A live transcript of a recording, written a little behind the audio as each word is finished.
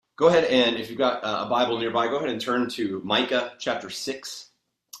Go ahead and, if you've got a Bible nearby, go ahead and turn to Micah chapter 6.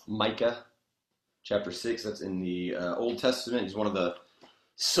 Micah chapter 6, that's in the Old Testament. He's one of the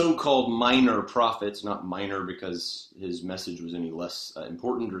so-called minor prophets, not minor because his message was any less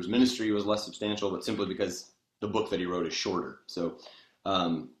important or his ministry was less substantial, but simply because the book that he wrote is shorter. So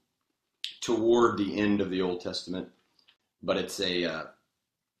toward the end of the Old Testament, but it's a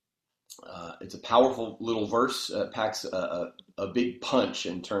powerful little verse. It packs a big punch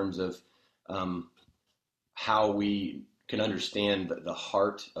in terms of how we can understand the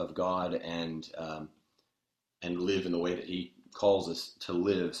heart of God and live in the way that He calls us to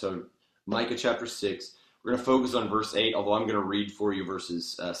live. So Micah chapter 6, we're going to focus on verse 8, although I'm going to read for you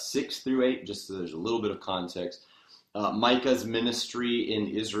verses 6 through 8, just so there's a little bit of context. Micah's ministry in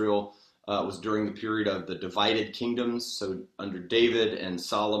Israel was during the period of the divided kingdoms. So under David and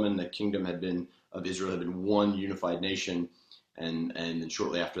Solomon, the kingdom of Israel had been one unified nation. And then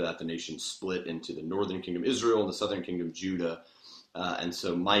shortly after that, the nation split into the northern kingdom Israel and the southern kingdom Judah. And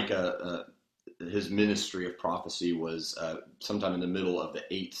so Micah, his ministry of prophecy was sometime in the middle of the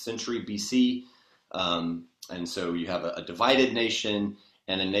 8th century BC. And so you have a divided nation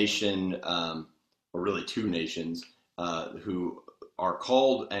and a nation, or really two nations, who are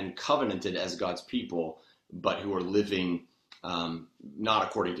called and covenanted as God's people, but who are living not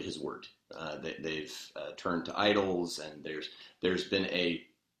according to His word. They've turned to idols, and there's been a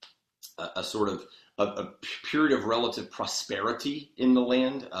sort of a period of relative prosperity in the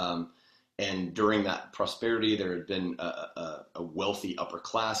land, and during that prosperity, there had been a wealthy upper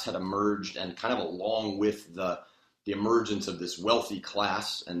class had emerged, and kind of along with the emergence of this wealthy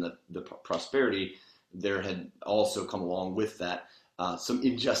class and the prosperity, there had also come along with that some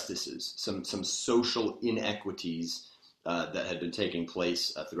injustices, some social inequities that had been taking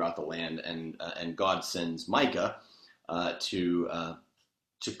place throughout the land, and God sends Micah to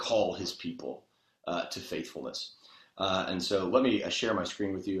call His people to faithfulness. And so let me share my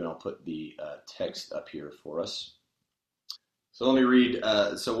screen with you, and I'll put the text up here for us. So let me read.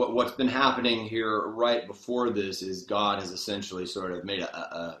 So what's been happening here right before this is God has essentially sort of made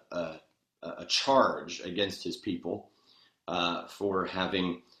a charge against His people for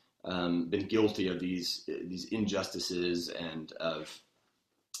having been guilty of these injustices and of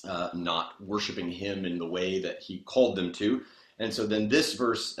not worshiping Him in the way that He called them to. And so then this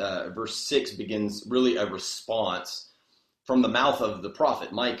verse 6 begins really a response from the mouth of the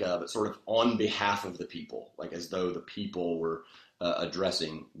prophet Micah, but sort of on behalf of the people, like as though the people were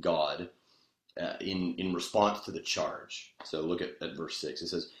addressing God in response to the charge. So look at verse 6. It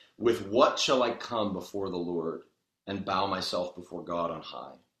says, "With what shall I come before the Lord and bow myself before God on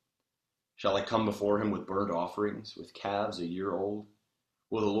high? Shall I come before Him with burnt offerings, with calves a year old?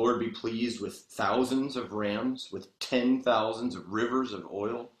 Will the Lord be pleased with thousands of rams, with 10,000s of rivers of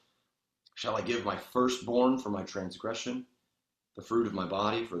oil? Shall I give my firstborn for my transgression, the fruit of my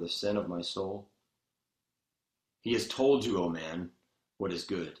body for the sin of my soul? He has told you, O man, what is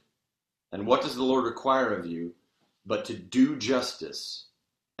good. And what does the Lord require of you but to do justice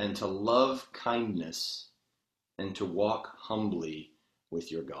and to love kindness and to walk humbly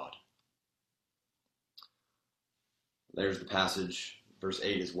with your God?" There's the passage. Verse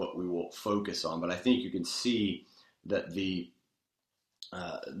 8 is what we will focus on, but I think you can see that the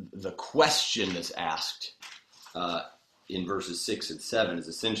question that's asked in verses 6 and 7 is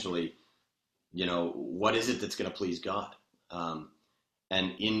essentially, what is it that's going to please God? And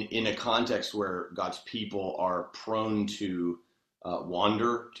in a context where God's people are prone to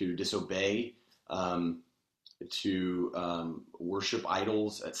wander, to disobey, to worship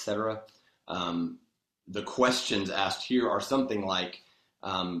idols, etc., the questions asked here are something like,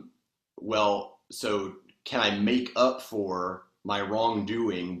 so can I make up for my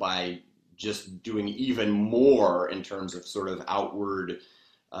wrongdoing by just doing even more in terms of sort of outward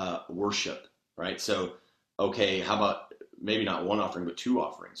worship, right? So, okay, how about maybe not one offering, but two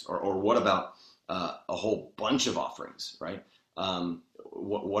offerings? Or what about a whole bunch of offerings, right?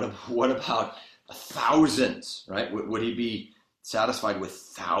 What about thousands, right? Would He be satisfied with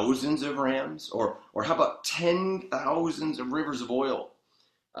thousands of rams? Or how about 10,000s of rivers of oil?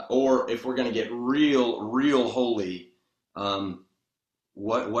 Or if we're going to get real holy,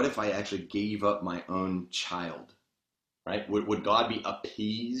 what if I actually gave up my own child, right? Would God be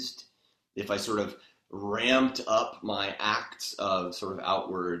appeased if I sort of ramped up my acts of sort of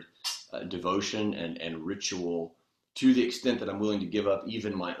outward devotion and ritual to the extent that I'm willing to give up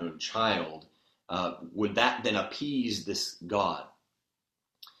even my own child? Would that then appease this God?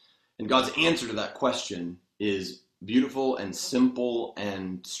 And God's answer to that question is beautiful and simple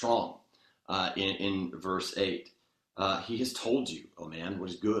and strong in verse 8. He has told you, oh man, what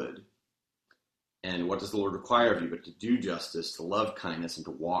is good. And what does the Lord require of you but to do justice, to love kindness, and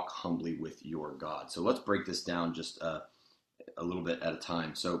to walk humbly with your God? So let's break this down just a little bit at a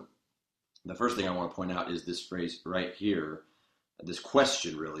time. So the first thing I want to point out is this phrase right here, this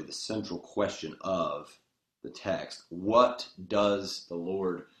question really, the central question of the text. What does the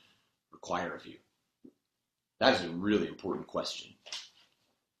Lord require of you? That is a really important question.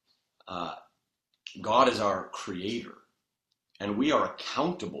 God is our creator, and we are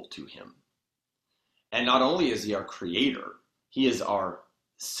accountable to him. And not only is he our creator, he is our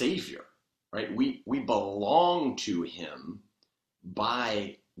savior, right? We belong to him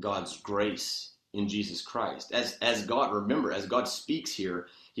by God's grace in Jesus Christ. As God, remember, as God speaks here,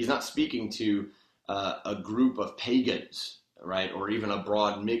 he's not speaking to a group of pagans, right? Or even a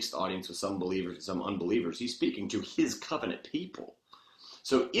broad mixed audience with some believers and some unbelievers. He's speaking to his covenant people.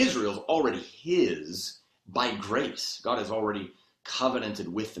 So Israel's already his by grace. God has already covenanted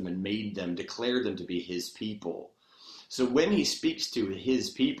with them and made them, declared them to be his people. So when he speaks to his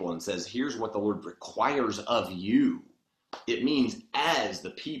people and says, here's what the Lord requires of you, it means as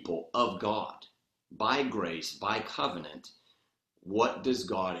the people of God, by grace, by covenant, what does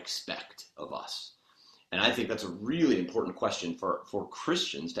God expect of us? And I think that's a really important question for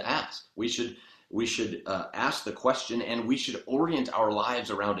Christians to ask. We should ask the question, and we should orient our lives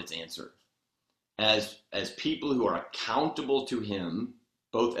around its answer. As people who are accountable to him,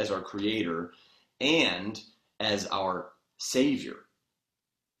 both as our creator and as our savior.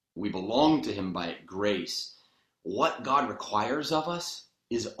 We belong to him by grace. What God requires of us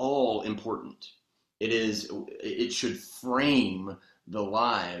is all important. It should frame the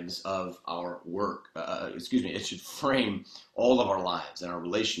lives of our work. It should frame all of our lives and our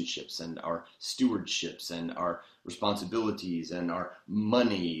relationships and our stewardships and our responsibilities and our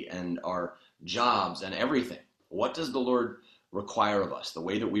money and our jobs and everything. What does the Lord require of us? The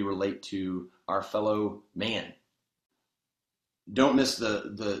way that we relate to our fellow man. Don't miss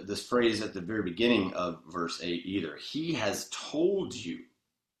this phrase at the very beginning of verse 8 either. He has told you.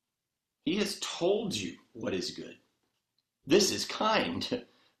 He has told you what is good. This is kind.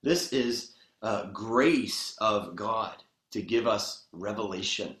 This is grace of God to give us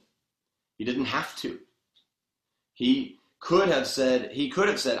revelation. He didn't have to. He could have said,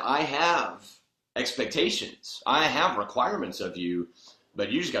 I have expectations. I have requirements of you,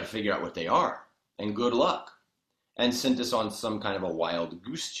 but you just got to figure out what they are. And good luck. And sent us on some kind of a wild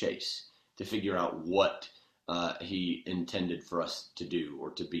goose chase to figure out what he intended for us to do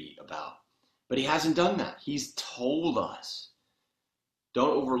or to be about. But he hasn't done that. He's told us.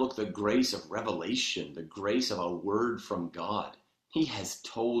 Don't overlook the grace of revelation, the grace of a word from God. He has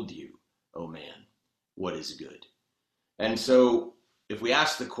told you, oh man, what is good. And so if we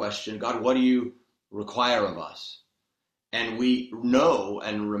ask the question, God, what do you require of us? And we know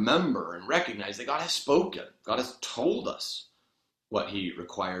and remember and recognize that God has spoken. God has told us what he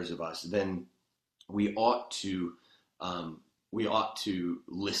requires of us. Then we ought to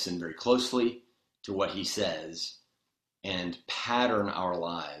listen very closely to what he says and pattern our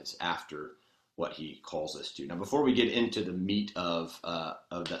lives after what he calls us to. Now, before we get into the meat of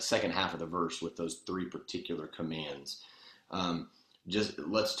that second half of the verse with those three particular commands,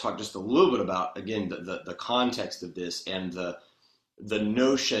 let's talk just a little bit about, again, the context of this and the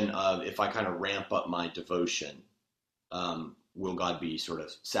notion of, if I kind of ramp up my devotion, will God be sort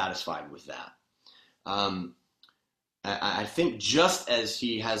of satisfied with that? I think just as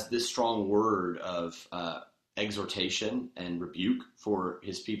he has this strong word of exhortation and rebuke for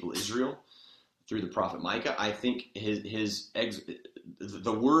his people Israel through the prophet Micah, I think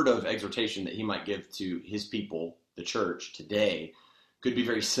the word of exhortation that he might give to his people, the church, today could be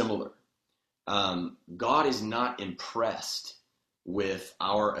very similar. God is not impressed with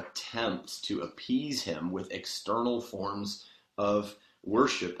our attempts to appease him with external forms of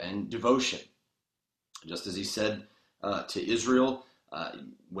worship and devotion. Just as he said to Israel,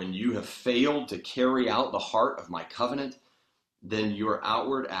 when you have failed to carry out the heart of my covenant, then your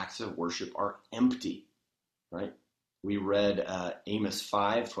outward acts of worship are empty, right? We read Amos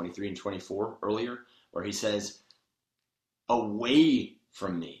 5:23 and 24 earlier, where he says, away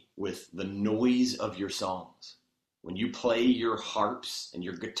from me with the noise of your songs. When you play your harps and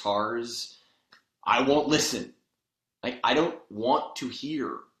your guitars, I won't listen. I don't want to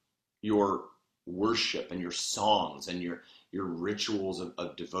hear your worship and your songs and your rituals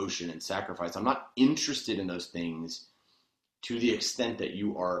of devotion and sacrifice. I'm not interested in those things to the extent that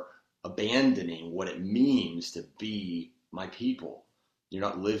you are abandoning what it means to be my people. You're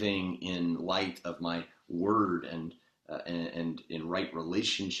not living in light of my word and in right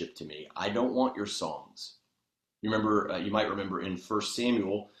relationship to me. I don't want your songs. You might remember in 1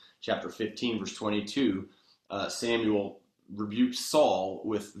 Samuel chapter 15, verse 22, Samuel rebuked Saul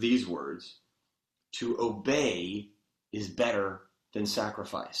with these words: "To obey is better than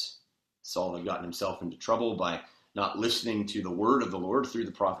sacrifice." Saul had gotten himself into trouble by not listening to the word of the Lord through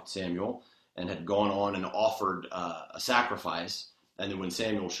the prophet Samuel, and had gone on and offered a sacrifice. And then when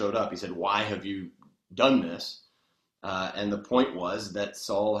Samuel showed up, he said, "Why have you done this?" And the point was that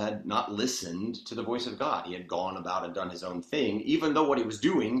Saul had not listened to the voice of God. He had gone about and done his own thing, even though what he was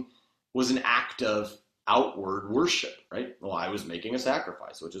doing was an act of outward worship, right? Well, I was making a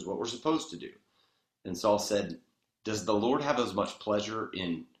sacrifice, which is what we're supposed to do. And Saul said, "Does the Lord have as much pleasure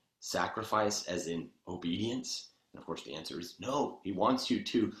in sacrifice as in obedience?" And of course the answer is no. He wants you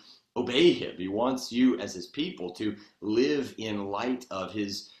to obey him. He wants you as his people to live in light of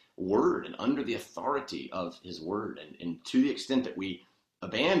his word and under the authority of his word. And to the extent that we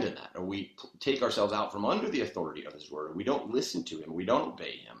abandon that, or we take ourselves out from under the authority of his word, or we don't listen to him, we don't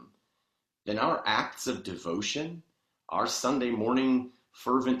obey him, then our acts of devotion, our Sunday morning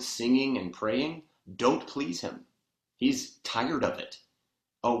fervent singing and praying, don't please him. He's tired of it.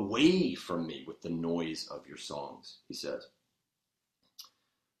 "Away from me with the noise of your songs," he says.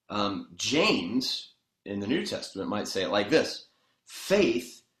 James, in the New Testament, might say it like this: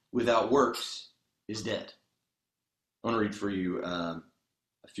 "Faith without works is dead." I want to read for you a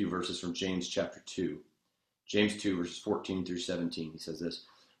few verses from James chapter 2. James 2, verses 14 through 17. He says this: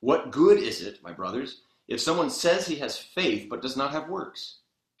 "What good is it, my brothers, if someone says he has faith but does not have works?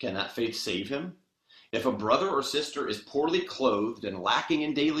 Can that faith save him? If a brother or sister is poorly clothed and lacking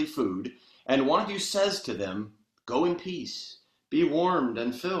in daily food, and one of you says to them, 'Go in peace, be warmed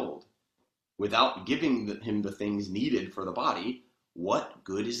and filled,' without giving him the things needed for the body, what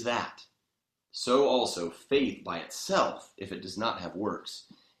good is that? So also faith by itself, if it does not have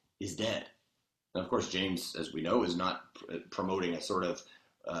works, is dead." Now, of course, James, as we know, is not promoting a sort of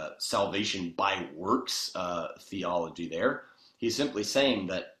salvation by works theology there. He's simply saying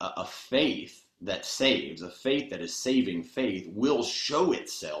that a faith that saves, a faith that is saving faith, will show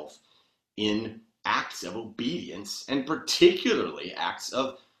itself in acts of obedience, and particularly acts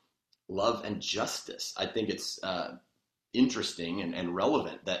of love and justice. I think it's interesting and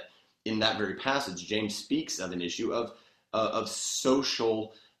relevant that in that very passage, James speaks of an issue of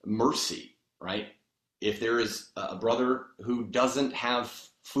social mercy, right? If there is a brother who doesn't have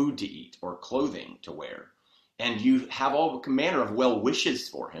food to eat or clothing to wear, and you have all manner of well wishes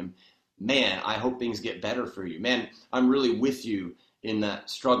for him, man, I hope things get better for you. Man, I'm really with you in that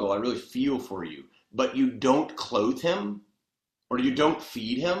struggle. I really feel for you. But you don't clothe him, or you don't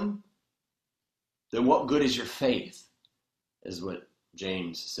feed him, then what good is your faith, is what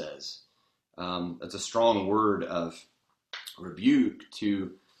James says. That's a strong word of rebuke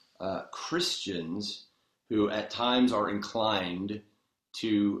to Christians who at times are inclined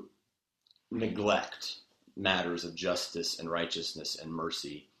to neglect matters of justice and righteousness and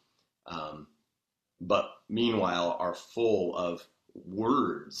mercy, but meanwhile are full of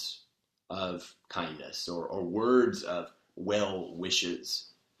words of kindness or words of well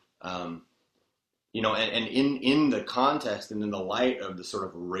wishes. And in the context and in the light of the sort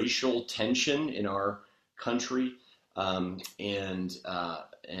of racial tension in our country, and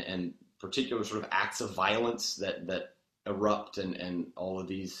particular sort of acts of violence that erupt and all of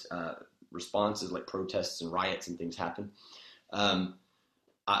these responses like protests and riots and things happen.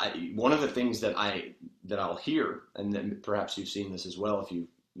 One of the things that I'll hear, and then perhaps you've seen this as well if you've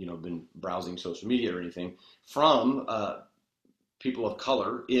been browsing social media or anything, from people of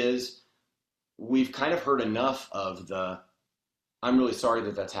color, is we've kind of heard enough of the "I'm really sorry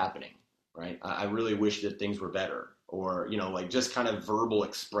that that's happening," right? I really wish that things were better, or like just kind of verbal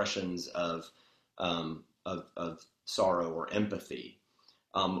expressions of sorrow or empathy,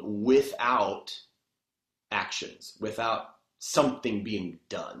 without actions, without something being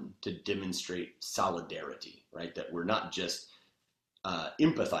done to demonstrate solidarity, right? That we're not just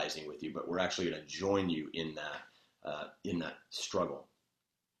empathizing with you, but we're actually going to join you in that struggle.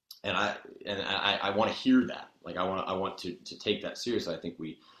 And I want to hear that. Like I want to take that seriously. I think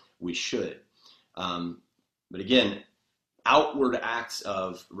we should. But again, outward acts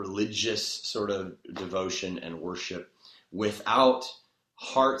of religious sort of devotion and worship without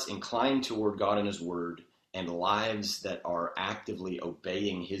hearts inclined toward God and his word, and lives that are actively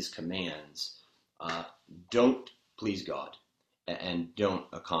obeying his commands, don't please God and don't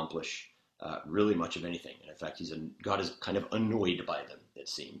accomplish really much of anything. And in fact, God is kind of annoyed by them, it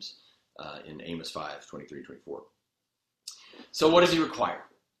seems, in Amos 5, 23, 24. So what does he require?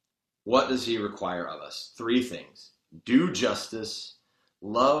 What does he require of us? 3 things: do justice,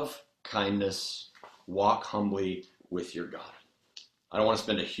 love kindness, walk humbly with your God. I don't want to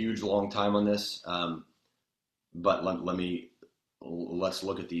spend a huge long time on this, but let's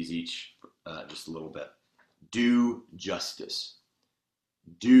look at these each just a little bit. Do justice.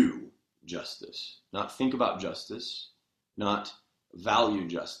 Do justice. Not think about justice, not value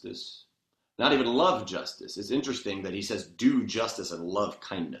justice, not even love justice. It's interesting that he says do justice and love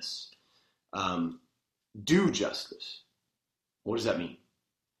kindness. Do justice. What does that mean?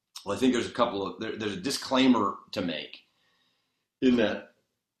 Well, I think there's there's a disclaimer to make in that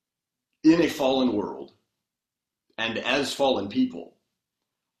in a fallen world and as fallen people,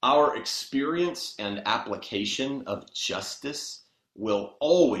 our experience and application of justice will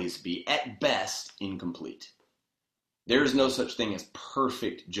always be, at best, incomplete. There is no such thing as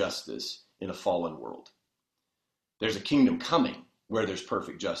perfect justice in a fallen world. There's a kingdom coming where there's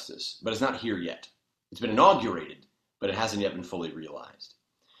perfect justice, but it's not here yet. It's been inaugurated, but it hasn't yet been fully realized.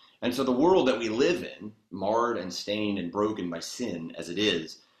 And so the world that we live in, marred and stained and broken by sin as it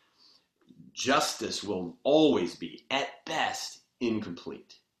is, justice will always be, at best,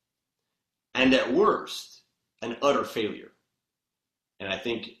 incomplete. And at worst, an utter failure. And I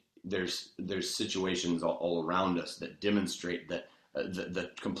think there's situations all around us that demonstrate that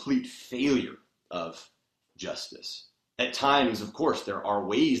the complete failure of justice. At times, of course, there are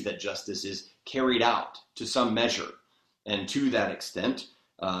ways that justice is carried out to some measure. And to that extent,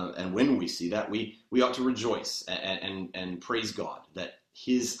 and when we see that, we ought to rejoice and praise God that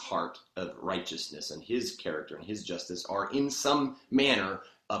his heart of righteousness and his character and his justice are in some manner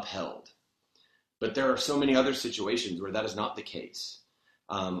upheld. But there are so many other situations where that is not the case,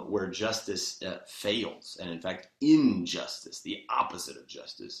 where justice fails. And in fact, injustice, the opposite of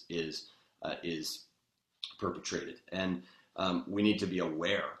justice, is perpetrated. And we need to be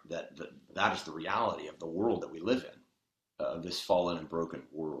aware that that is the reality of the world that we live in, this fallen and broken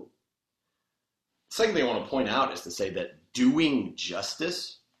world. The second thing I want to point out is to say that doing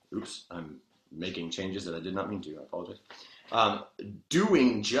justice, I'm making changes that I did not mean to, I apologize.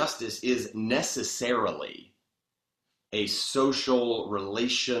 Doing justice is necessarily a social,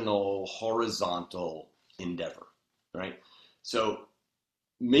 relational, horizontal endeavor, right? So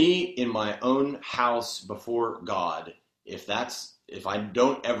me in my own house before God, if I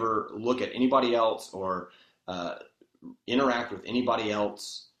don't ever look at anybody else or interact with anybody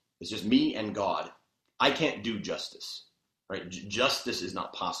else, it's just me and God, I can't do justice, right? Justice is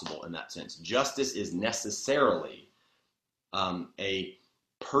not possible in that sense. Justice is necessarily a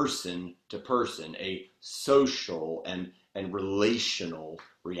person to person, a social and relational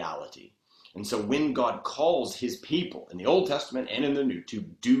reality. And so when God calls his people in the Old Testament and in the New to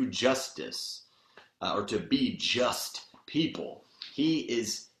do justice, or to be just people, he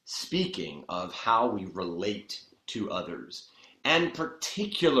is speaking of how we relate to others, and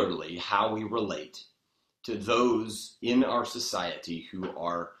particularly how we relate to those in our society who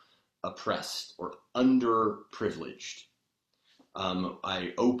are oppressed or underprivileged.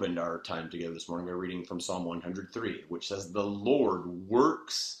 I opened our time together this morning by reading from Psalm 103, which says, "The Lord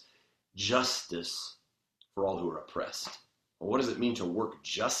works justice for all who are oppressed." Well, what does it mean to work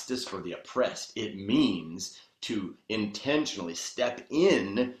justice for the oppressed? It means to intentionally step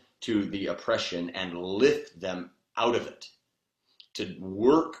in to the oppression and lift them out of it, to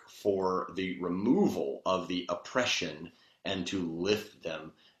work for the removal of the oppression and to lift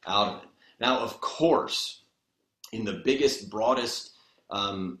them out of it. Now, of course, in the biggest, broadest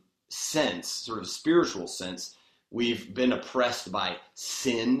sense, sort of spiritual sense, we've been oppressed by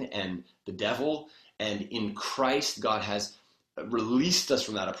sin and the devil, and in Christ, God has released us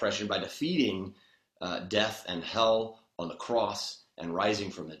from that oppression by defeating death and hell on the cross and rising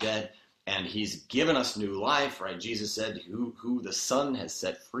from the dead. And he's given us new life, right? Jesus said, who the Son has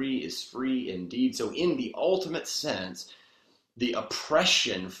set free is free indeed. So in the ultimate sense, the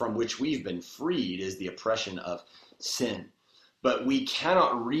oppression from which we've been freed is the oppression of sin. But we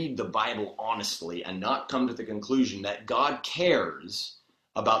cannot read the Bible honestly and not come to the conclusion that God cares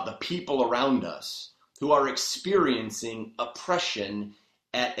about the people around us who are experiencing oppression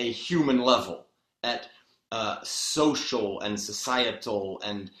at a human level, at social and societal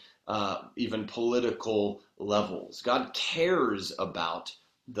and even political levels. God cares about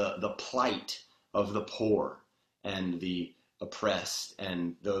the plight of the poor and the oppressed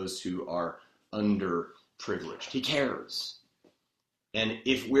and those who are underprivileged. He cares. And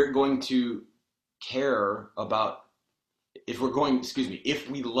if we're going to care about, if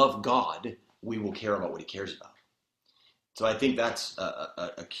we love God, we will care about what he cares about. So I think that's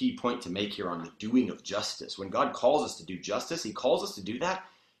a key point to make here on the doing of justice. When God calls us to do justice, he calls us to do that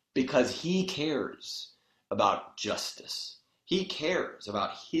because he cares about justice. He cares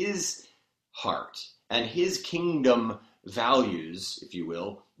about his heart and his kingdom values, if you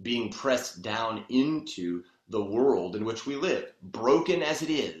will, being pressed down into the world in which we live. Broken as it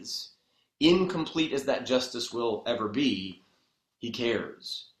is, incomplete as that justice will ever be, he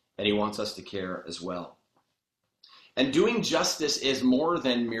cares, and he wants us to care as well. And doing justice is more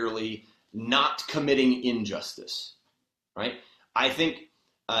than merely not committing injustice, right? I think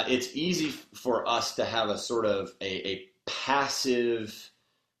it's easy for us to have a sort of a passive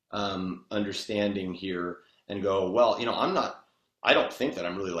understanding here and go, well, I don't think that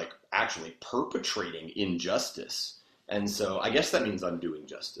I'm really like actually perpetrating injustice. And so I guess that means I'm doing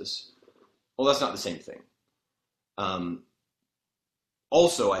justice. Well, that's not the same thing.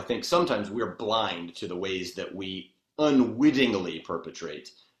 Also, I think sometimes we're blind to the ways that we unwittingly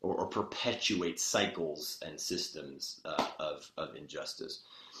perpetrate or perpetuate cycles and systems of injustice.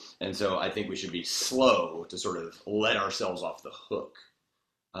 And so I think we should be slow to sort of let ourselves off the hook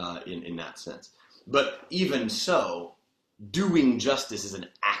in that sense. But even so, doing justice is an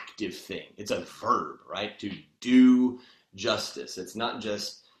active thing. It's a verb, right? To do justice. It's not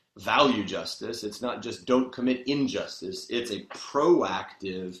just value justice. It's not just don't commit injustice. It's a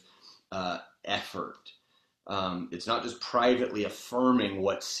proactive effort. It's not just privately affirming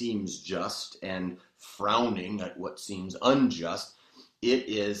what seems just and frowning at what seems unjust. It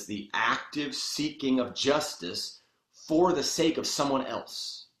is the active seeking of justice for the sake of someone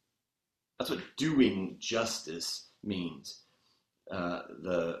else. That's what doing justice means.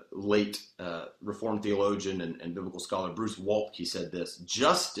 The late Reformed theologian and biblical scholar Bruce Waltke said this: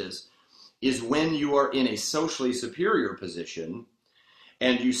 justice is when you are in a socially superior position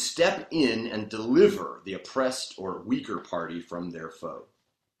and you step in and deliver the oppressed or weaker party from their foe.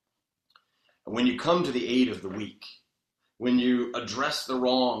 When you come to the aid of the weak, when you address the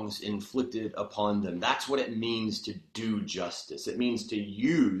wrongs inflicted upon them, that's what it means to do justice. It means to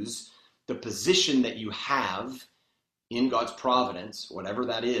use the position that you have in God's providence, whatever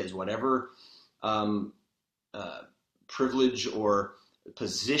that is, whatever privilege or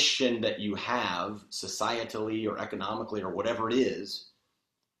position that you have societally or economically or whatever it is,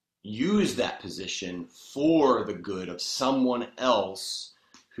 use that position for the good of someone else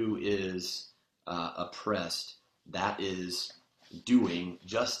who is oppressed. That is doing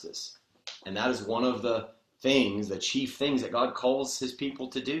justice. And that is one of the chief things that God calls his people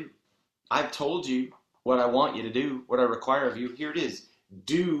to do. I've told you what I want you to do, what I require of you. Here it is.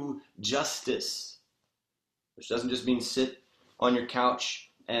 Do justice. Which doesn't just mean sit on your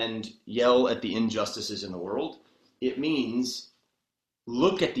couch and yell at the injustices in the world. It means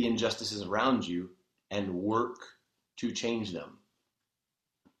look at the injustices around you and work to change them.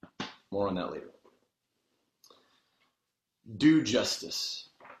 More on that later. Do justice.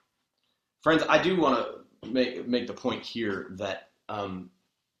 Friends, I do want to make the point here that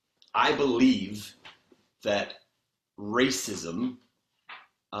I believe that racism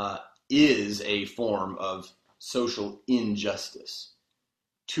is a form of social injustice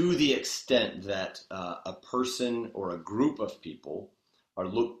to the extent that a person or a group of people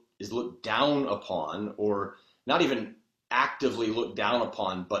is looked down upon, or not even actively looked down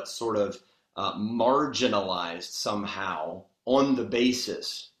upon, but sort of marginalized somehow on the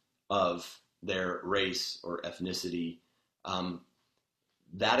basis of their race or ethnicity.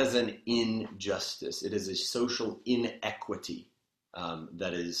 That is an injustice. It is a social inequity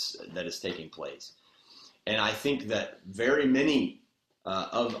that is taking place. And I think that very many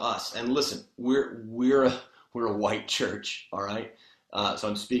of us, and listen, we're a white church, all right? So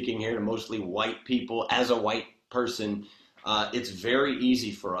I'm speaking here to mostly white people. As a white person, it's very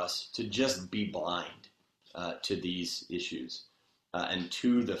easy for us to just be blind to these issues and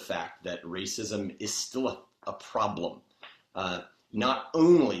to the fact that racism is still a problem. Not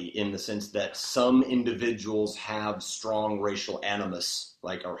only in the sense that some individuals have strong racial animus,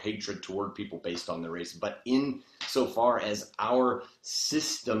 like our hatred toward people based on their race, but in so far as our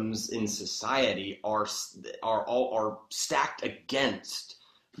systems in society are stacked against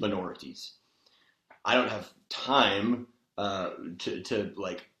minorities. I don't have time to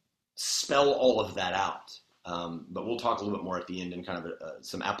like spell all of that out, but we'll talk a little bit more at the end in kind of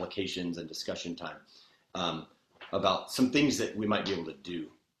some applications and discussion time. About some things that we might be able to do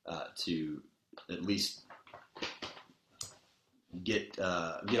to at least get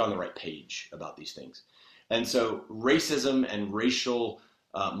on the right page about these things. And so racism and racial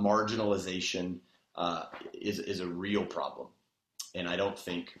marginalization is a real problem. And I don't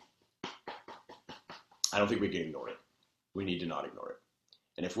think we can ignore it. We need to not ignore it.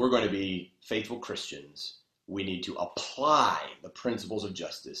 And if we're going to be faithful Christians, we need to apply the principles of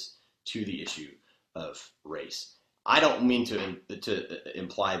justice to the issue of race. I don't mean to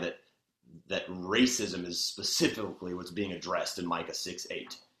imply that that racism is specifically what's being addressed in Micah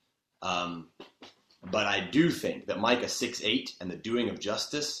 6:8. But I do think that Micah 6:8 and the doing of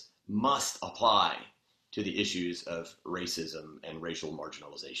justice must apply to the issues of racism and racial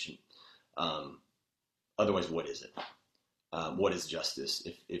marginalization. Otherwise, what is it? What is justice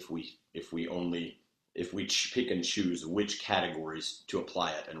if we pick and choose which categories to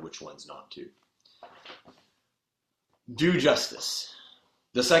apply it and which ones not to? Do justice.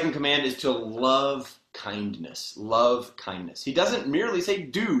 The second command is to love kindness. Love kindness. He doesn't merely say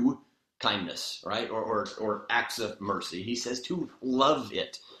do kindness, right? Or acts of mercy. He says to love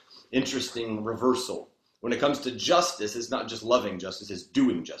it. Interesting reversal. When it comes to justice, it's not just loving justice, it's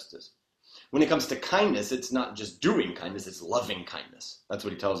doing justice. When it comes to kindness, it's not just doing kindness, it's loving kindness. That's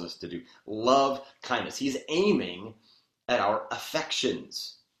what he tells us to do. Love kindness. He's aiming at our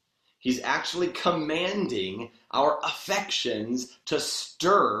affections. He's actually commanding our affections to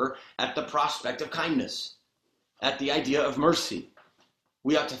stir at the prospect of kindness, at the idea of mercy.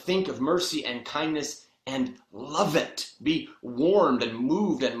 We ought to think of mercy and kindness and love it. Be warmed and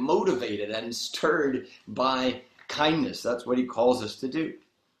moved and motivated and stirred by kindness. That's what he calls us to do.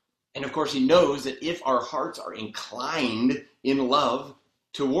 And of course, he knows that if our hearts are inclined in love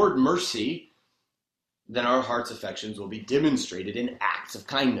toward mercy, then our heart's affections will be demonstrated in acts of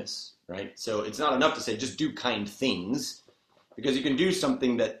kindness, right? So it's not enough to say just do kind things, because you can do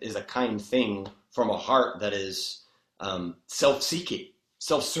something that is a kind thing from a heart that is self-seeking,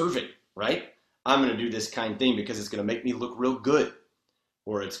 self-serving, right? I'm going to do this kind thing because it's going to make me look real good,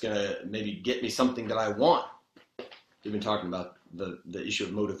 or it's going to maybe get me something that I want. We've been talking about the issue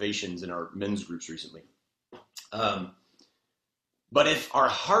of motivations in our men's groups recently. But if our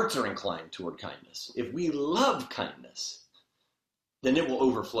hearts are inclined toward kindness, if we love kindness, then it will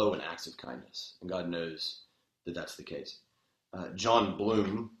overflow in acts of kindness. And God knows that that's the case. John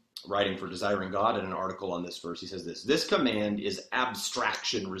Bloom, writing for Desiring God in an article on this verse, he says this command is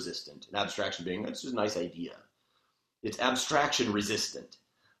abstraction resistant. And abstraction being, it's just a nice idea. It's abstraction resistant.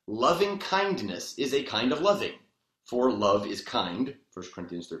 Loving kindness is a kind of loving, for love is kind, 1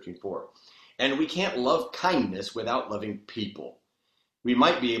 Corinthians 13:4. And we can't love kindness without loving people. We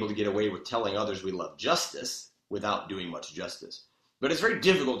might be able to get away with telling others we love justice without doing much justice. But it's very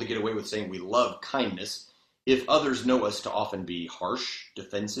difficult to get away with saying we love kindness if others know us to often be harsh,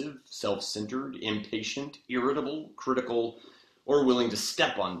 defensive, self-centered, impatient, irritable, critical, or willing to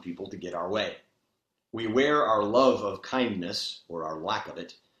step on people to get our way. We wear our love of kindness, or our lack of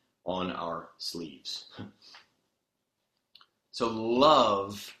it, on our sleeves. So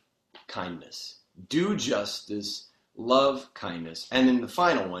love kindness. Do justice. Love kindness. And then the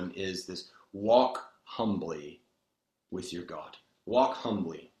final one is this: walk humbly with your God. Walk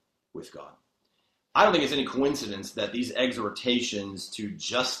humbly with God. I don't think it's any coincidence that these exhortations to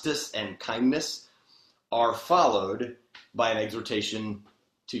justice and kindness are followed by an exhortation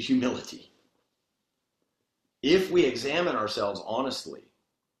to humility. If we examine ourselves honestly,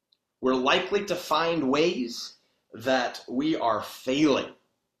 we're likely to find ways that we are failing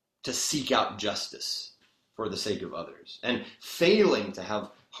to seek out justice for the sake of others, and failing to have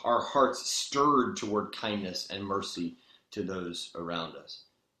our hearts stirred toward kindness and mercy to those around us.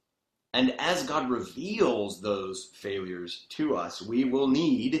 And as God reveals those failures to us, we will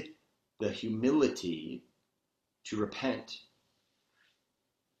need the humility to repent,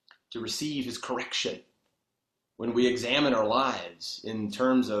 to receive his correction. When we examine our lives in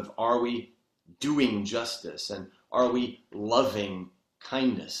terms of, are we doing justice and are we loving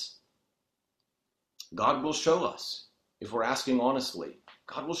kindness? God will show us, if we're asking honestly,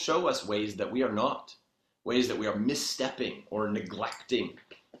 God will show us ways that we are not, ways that we are misstepping or neglecting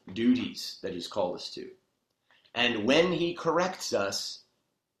duties that he's called us to. And when he corrects us,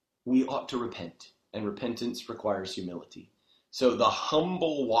 we ought to repent, and repentance requires humility. So the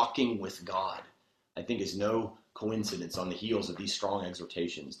humble walking with God, I think, is no coincidence on the heels of these strong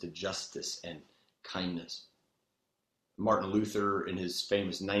exhortations to justice and kindness. Martin Luther, in his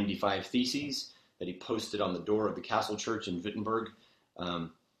famous 95 Theses that he posted on the door of the Castle Church in Wittenberg,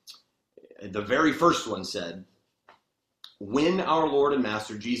 the very first one said, "When our Lord and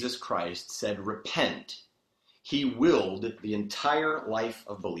Master Jesus Christ said, 'Repent,' he willed the entire life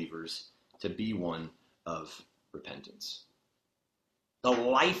of believers to be one of repentance." The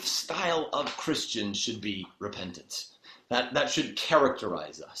lifestyle of Christians should be repentance. That should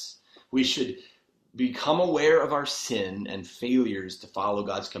characterize us. We should become aware of our sin and failures to follow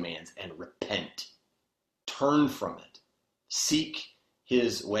God's commands and repent. Turn from it. Seek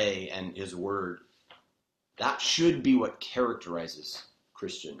his way and his word. That should be what characterizes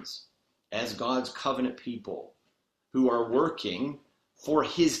Christians as God's covenant people who are working for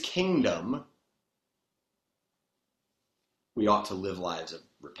his kingdom, we ought to live lives of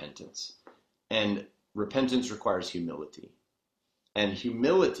repentance. And repentance requires humility. And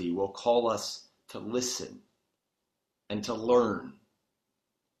humility will call us to listen and to learn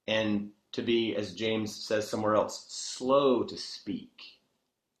and to be, as James says somewhere else, slow to speak,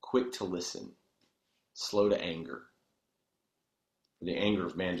 quick to listen, slow to anger. For the anger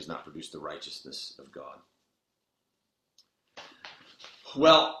of man does not produce the righteousness of God.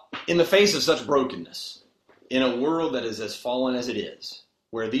 Well, in the face of such brokenness, in a world that is as fallen as it is,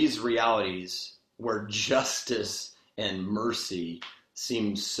 where these realities, where justice and mercy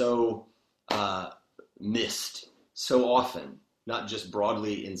seem so missed so often, not just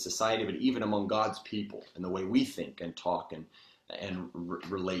broadly in society, but even among God's people and the way we think and talk and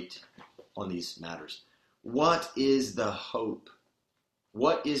relate on these matters. What is the hope?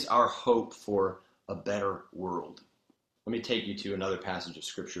 What is our hope for a better world? Let me take you to another passage of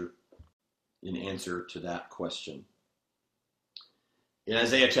Scripture in answer to that question. In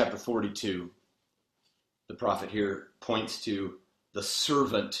Isaiah chapter 42, the prophet here points to the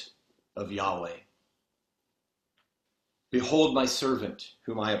servant of Yahweh. Behold my servant,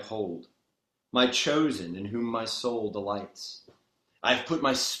 whom I uphold, my chosen, in whom my soul delights. I have put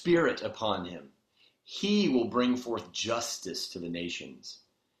my spirit upon him. He will bring forth justice to the nations.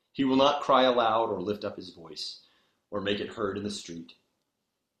 He will not cry aloud or lift up his voice or make it heard in the street.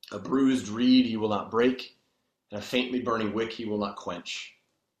 A bruised reed he will not break, and a faintly burning wick he will not quench.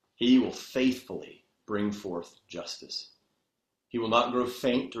 He will faithfully bring forth justice. He will not grow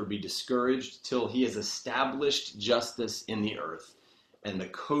faint or be discouraged till he has established justice in the earth, and the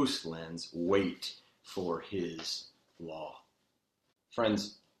coastlands wait for his law.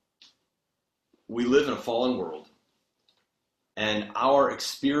 Friends, we live in a fallen world, and our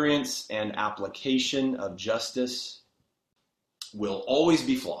experience and application of justice will always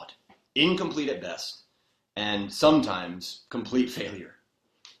be flawed, incomplete at best, and sometimes complete failure.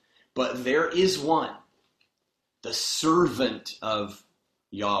 But there is one, the servant of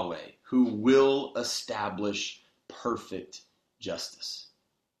Yahweh, who will establish perfect justice.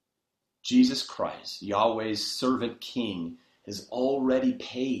 Jesus Christ, Yahweh's servant king, has already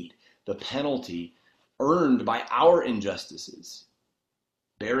paid the penalty earned by our injustices,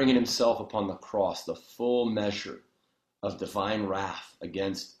 bearing in himself upon the cross the full measure of divine wrath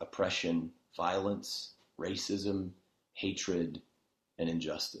against oppression, violence, racism, hatred, and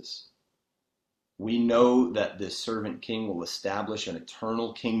injustice. We know that this servant king will establish an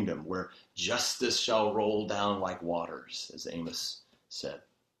eternal kingdom where justice shall roll down like waters, as Amos said.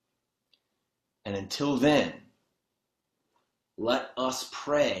 And until then, let us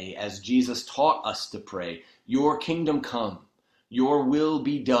pray as Jesus taught us to pray, your kingdom come, your will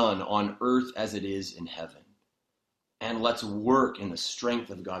be done on earth as it is in heaven. And let's work in the strength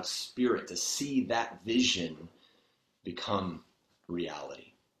of God's Spirit to see that vision become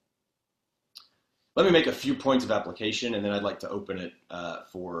reality. Let me make a few points of application, and then I'd like to open it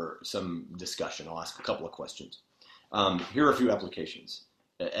for some discussion. I'll ask a couple of questions. Here are a few applications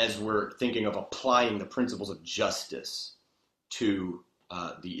as we're thinking of applying the principles of justice to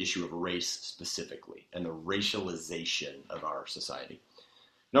the issue of race specifically and the racialization of our society.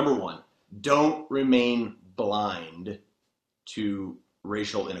 Number one, don't remain blind to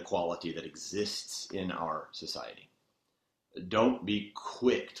racial inequality that exists in our society. Don't be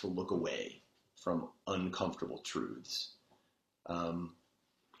quick to look away from uncomfortable truths.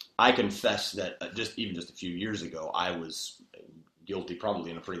 I confess that just a few years ago, I was guilty,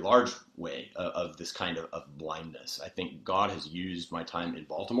 probably in a pretty large way, of this kind of blindness. I think God has used my time in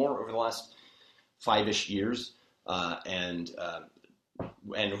Baltimore over the last 5-ish years, and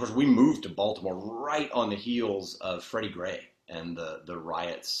of course we moved to Baltimore right on the heels of Freddie Gray and the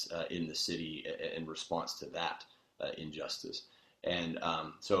riots in the city in response to that injustice, and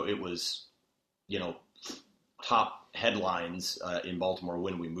so it was, top headlines in Baltimore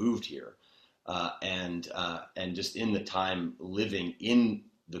when we moved here. And just in the time living in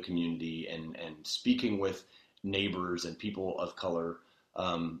the community and speaking with neighbors and people of color,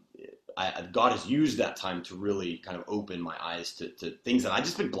 God has used that time to really kind of open my eyes to things that I've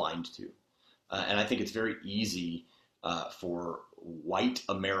just been blind to. And I think it's very easy for white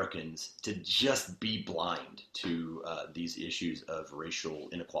Americans to just be blind to these issues of racial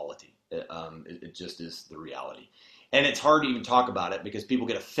inequality. It just is the reality. And it's hard to even talk about it because people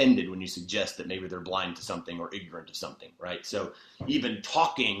get offended when you suggest that maybe they're blind to something or ignorant of something, right? So even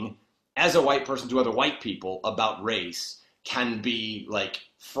talking as a white person to other white people about race can be like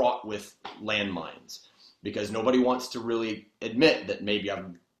fraught with landmines because nobody wants to really admit that maybe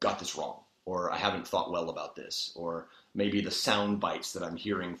I've got this wrong or I haven't thought well about this or maybe the sound bites that I'm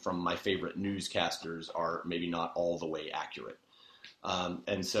hearing from my favorite newscasters are maybe not all the way accurate.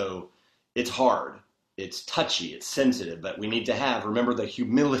 And so it's hard, it's touchy, it's sensitive, but we need to remember the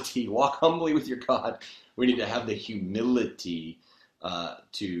humility, walk humbly with your God. We need to have the humility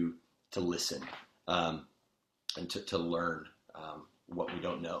to listen and to learn what we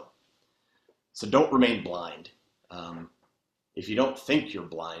don't know. So don't remain blind. If you don't think you're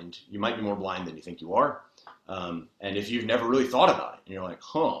blind, you might be more blind than you think you are. And if you've never really thought about it, and you're like,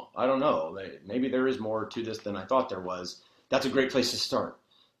 I don't know, maybe there is more to this than I thought there was, that's a great place to start.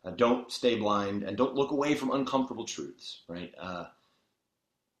 Don't stay blind, and don't look away from uncomfortable truths, right?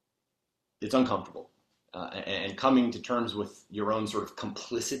 It's uncomfortable. And coming to terms with your own sort of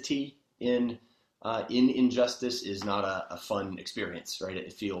complicity in injustice is not a fun experience, right?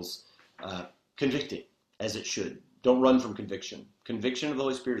 It feels convicting, as it should. Don't run from conviction. Conviction of the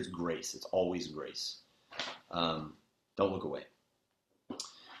Holy Spirit is grace. It's always grace. Don't look away.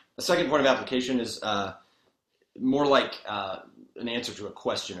 The second point of application is more like an answer to a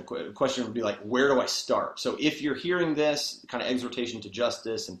question. A question would be like, where do I start? So if you're hearing this kind of exhortation to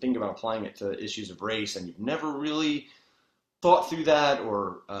justice and thinking about applying it to issues of race, and you've never really thought through that,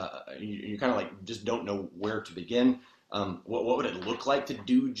 or you kind of like just don't know where to begin, what would it look like to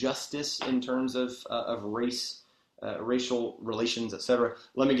do justice in terms of race, racial relations, etc.?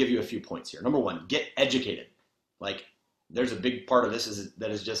 Let me give you a few points here. Number one, get educated. Like, there's a big part of this that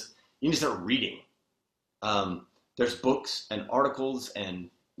is just, you need to start reading. There's books and articles and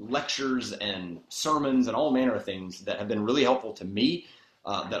lectures and sermons and all manner of things that have been really helpful to me,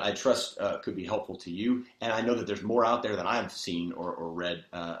 that I trust could be helpful to you. And I know that there's more out there than I've seen or read,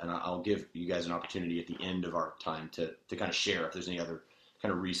 and I'll give you guys an opportunity at the end of our time to kind of share if there's any other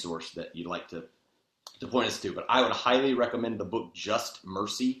kind of resource that you'd like to point us to. But I would highly recommend the book Just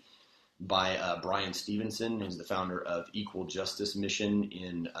Mercy by Brian Stevenson, who's the founder of Equal Justice Mission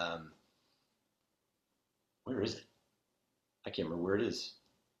in, where is it? I can't remember where it is.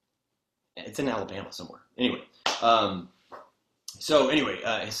 It's in Alabama somewhere. Anyway,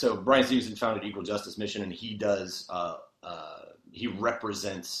 so Brian Stevenson founded Equal Justice Mission, and he does, he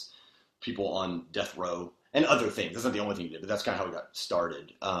represents people on death row and other things. That's not the only thing he did, but that's kind of how he got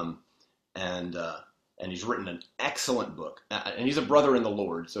started. And he's written an excellent book, and he's a brother in the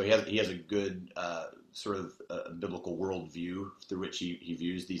Lord, so he has a good sort of biblical worldview through which he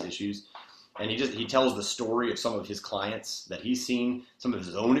views these issues. And he tells the story of some of his clients that he's seen, some of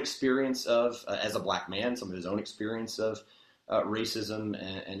his own experience of as a black man, some of his own experience of racism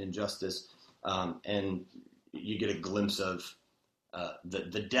and injustice, and you get a glimpse of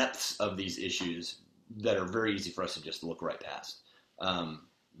the depths of these issues that are very easy for us to just look right past.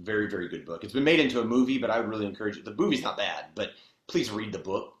 Very, very good book. It's been made into a movie, but I would really encourage it. The movie's not bad, but please read the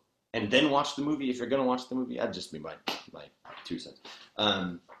book and then watch the movie. If you're going to watch the movie, that'd just be my 2 cents.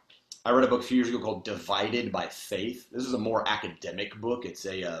 I read a book a few years ago called Divided by Faith. This is a more academic book. It's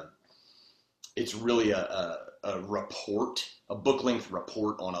really a report, a book-length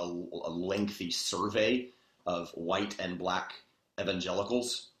report on a lengthy survey of white and black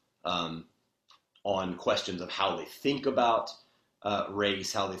evangelicals on questions of how they think about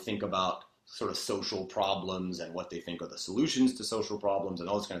race, how they think about sort of social problems, and what they think are the solutions to social problems, and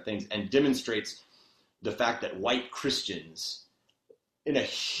all those kind of things, and demonstrates the fact that white Christians, in a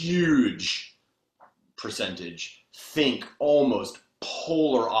huge percentage, think almost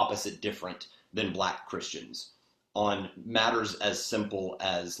polar opposite different than black Christians on matters as simple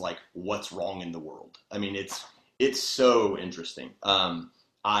as, like, what's wrong in the world. I mean, it's so interesting,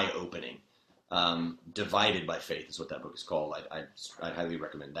 eye-opening. Divided by Faith is what that book is called. I highly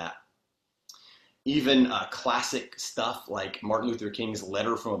recommend that. Even classic stuff like Martin Luther King's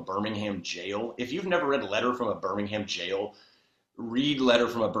Letter from a Birmingham Jail. If you've never read Letter from a Birmingham Jail, read Letter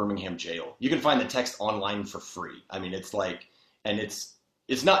from a Birmingham Jail. You can find the text online for free. I mean, it's like, and it's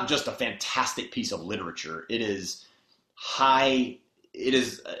not just a fantastic piece of literature. It is a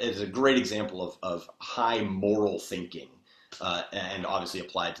great example of high moral thinking. And obviously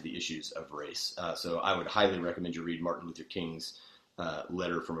applied to the issues of race. So I would highly recommend you read Martin Luther King's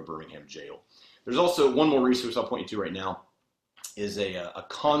Letter from a Birmingham Jail. There's also one more resource I'll point you to right now, is a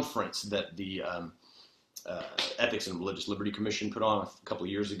conference that the Ethics and Religious Liberty Commission put on a couple of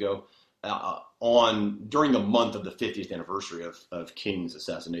years ago during the month of the 50th anniversary of King's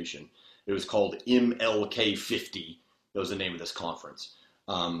assassination. It was called MLK 50. That was the name of this conference.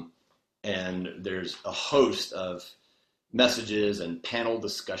 And there's a host of messages and panel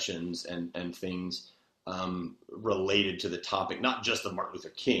discussions and things related to the topic, not just of Martin Luther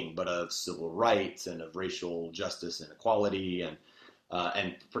King, but of civil rights and of racial justice and equality, and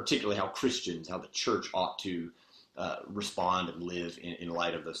particularly how the church ought to respond and live in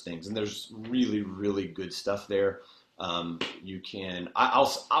light of those things. And there's really, really good stuff there. You can,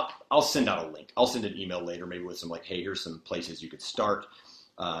 I'll send out a link. I'll send an email later, maybe with some like, hey, here's some places you could start,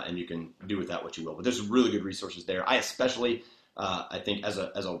 and you can do with that what you will. But there's really good resources there. I especially, I think as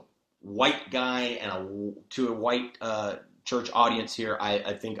a white guy and to a white church audience here,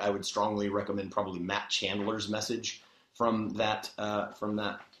 I think I would strongly recommend probably Matt Chandler's message from that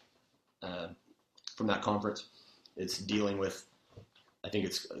conference. It's dealing with, I think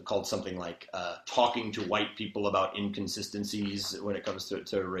it's called something like talking to white people about inconsistencies when it comes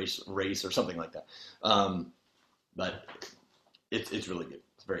to race or something like that. But it's really good.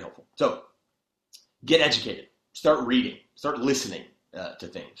 It's very helpful. So get educated. Start reading. Start listening to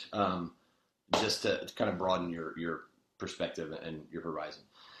things, just to kind of broaden your perspective and your horizon.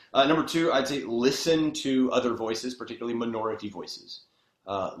 Number 2, I'd say listen to other voices, particularly minority voices.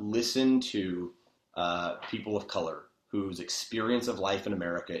 Listen to people of color whose experience of life in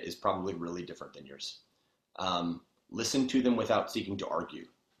America is probably really different than yours. Listen to them without seeking to argue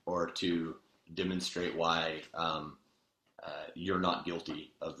or to demonstrate why you're not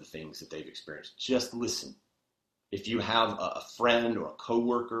guilty of the things that they've experienced. Just listen. If you have a friend or a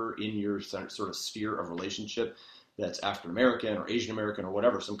coworker in your sort of sphere of relationship that's African American or Asian American or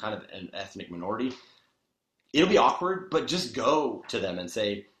whatever, some kind of an ethnic minority, it'll be awkward, but just go to them and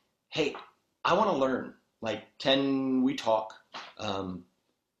say, hey, I want to learn. Like, can we talk?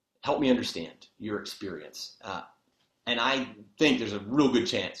 Help me understand your experience. And I think there's a real good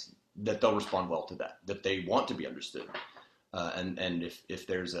chance that they'll respond well to that they want to be understood. And if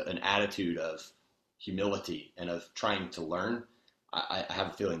there's an attitude of humility and of trying to learn, I have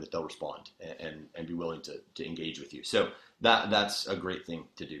a feeling that they'll respond and be willing to engage with you. So that's a great thing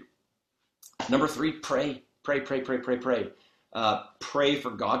to do. Number 3, pray. Pray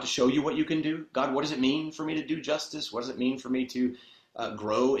for God to show you what you can do. God, what does it mean for me to do justice? What does it mean for me to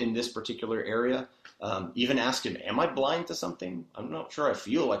grow in this particular area? Even ask him, am I blind to something? I'm not sure I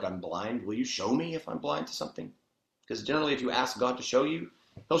feel like I'm blind. Will you show me if I'm blind to something? Because generally if you ask God to show you,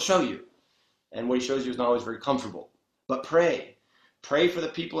 he'll show you. And what he shows you is not always very comfortable. But pray. Pray for the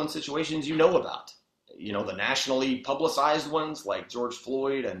people and situations you know about. You know, the nationally publicized ones like George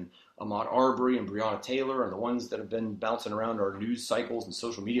Floyd and Ahmaud Arbery and Breonna Taylor, and the ones that have been bouncing around our news cycles and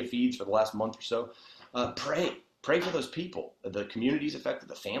social media feeds for the last month or so. Pray for those people, the communities affected,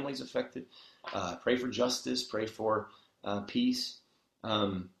 the families affected. Pray for justice. Pray for peace.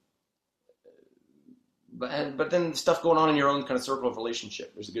 But then stuff going on in your own kind of circle of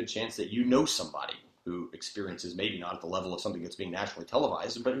relationship. There's a good chance that you know somebody who experiences, maybe not at the level of something that's being nationally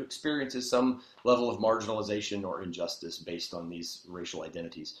televised, but who experiences some level of marginalization or injustice based on these racial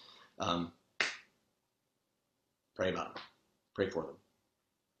identities. Pray about them. Pray for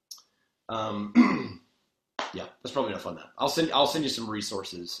them. Yeah, that's probably enough on that. I'll send you some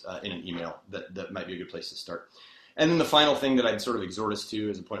resources in an email that might be a good place to start. And then the final thing that I'd sort of exhort us to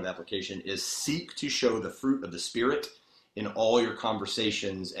as a point of application is seek to show the fruit of the Spirit in all your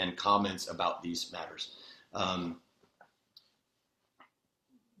conversations and comments about these matters.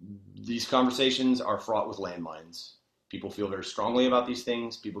 These conversations are fraught with landmines. People feel very strongly about these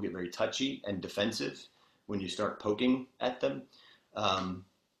things. People get very touchy and defensive when you start poking at them.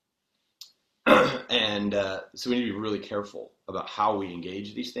 So we need to be really careful about how we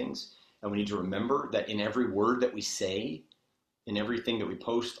engage these things. And we need to remember that in every word that we say, in everything that we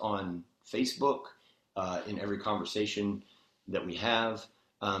post on Facebook, in every conversation that we have,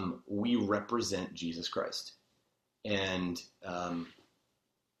 we represent Jesus Christ. And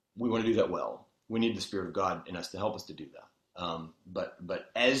we want to do that well. We need the Spirit of God in us to help us to do that.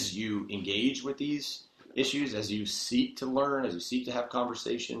 But as you engage with these issues, as you seek to learn, as you seek to have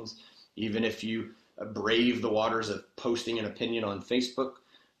conversations, even if you brave the waters of posting an opinion on Facebook,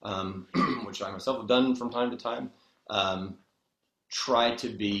 which I myself have done from time to time, try to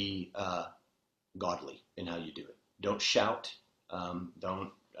be godly in how you do it. Don't shout.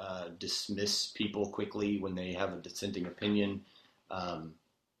 Don't dismiss people quickly when they have a dissenting opinion.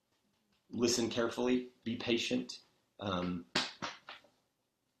 Listen carefully. Be patient.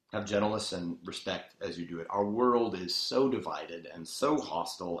 Have gentleness and respect as you do it. Our world is so divided and so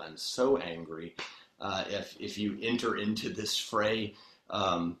hostile and so angry. If you enter into this fray,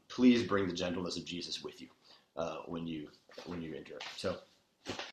 please bring the gentleness of Jesus with you when you enter. So